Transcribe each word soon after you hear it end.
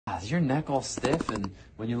is your neck all stiff and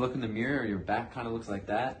when you look in the mirror, your back kind of looks like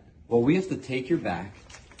that? Well, we have to take your back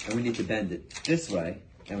and we need to bend it this way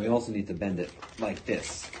and we also need to bend it like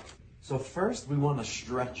this. So first we want to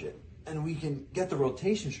stretch it and we can get the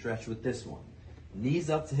rotation stretch with this one. Knees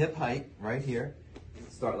up to hip height right here.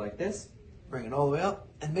 Start like this, bring it all the way up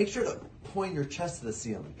and make sure to point your chest to the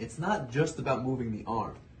ceiling. It's not just about moving the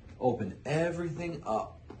arm. Open everything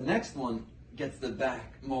up. The next one gets the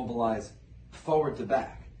back mobilized forward to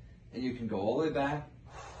back. And you can go all the way back,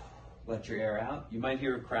 let your air out. You might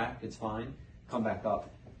hear a crack, it's fine. Come back up.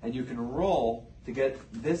 And you can roll to get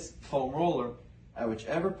this foam roller at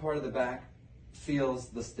whichever part of the back feels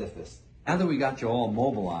the stiffest. Now that we got you all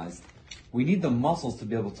mobilized, we need the muscles to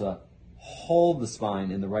be able to hold the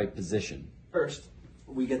spine in the right position. First,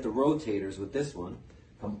 we get the rotators with this one.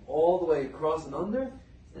 Come all the way across and under,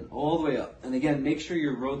 and all the way up. And again, make sure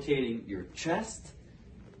you're rotating your chest.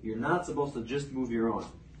 You're not supposed to just move your arm.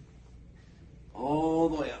 All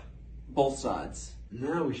the way up, both sides.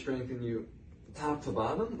 Now we strengthen you top to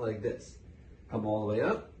bottom like this. Come all the way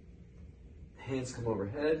up, hands come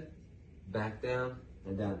overhead, back down,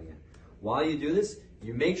 and down again. While you do this,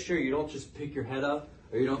 you make sure you don't just pick your head up,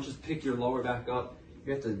 or you don't just pick your lower back up.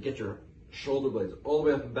 You have to get your shoulder blades all the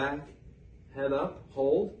way up and back, head up,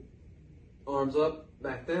 hold, arms up,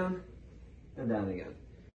 back down, and down again.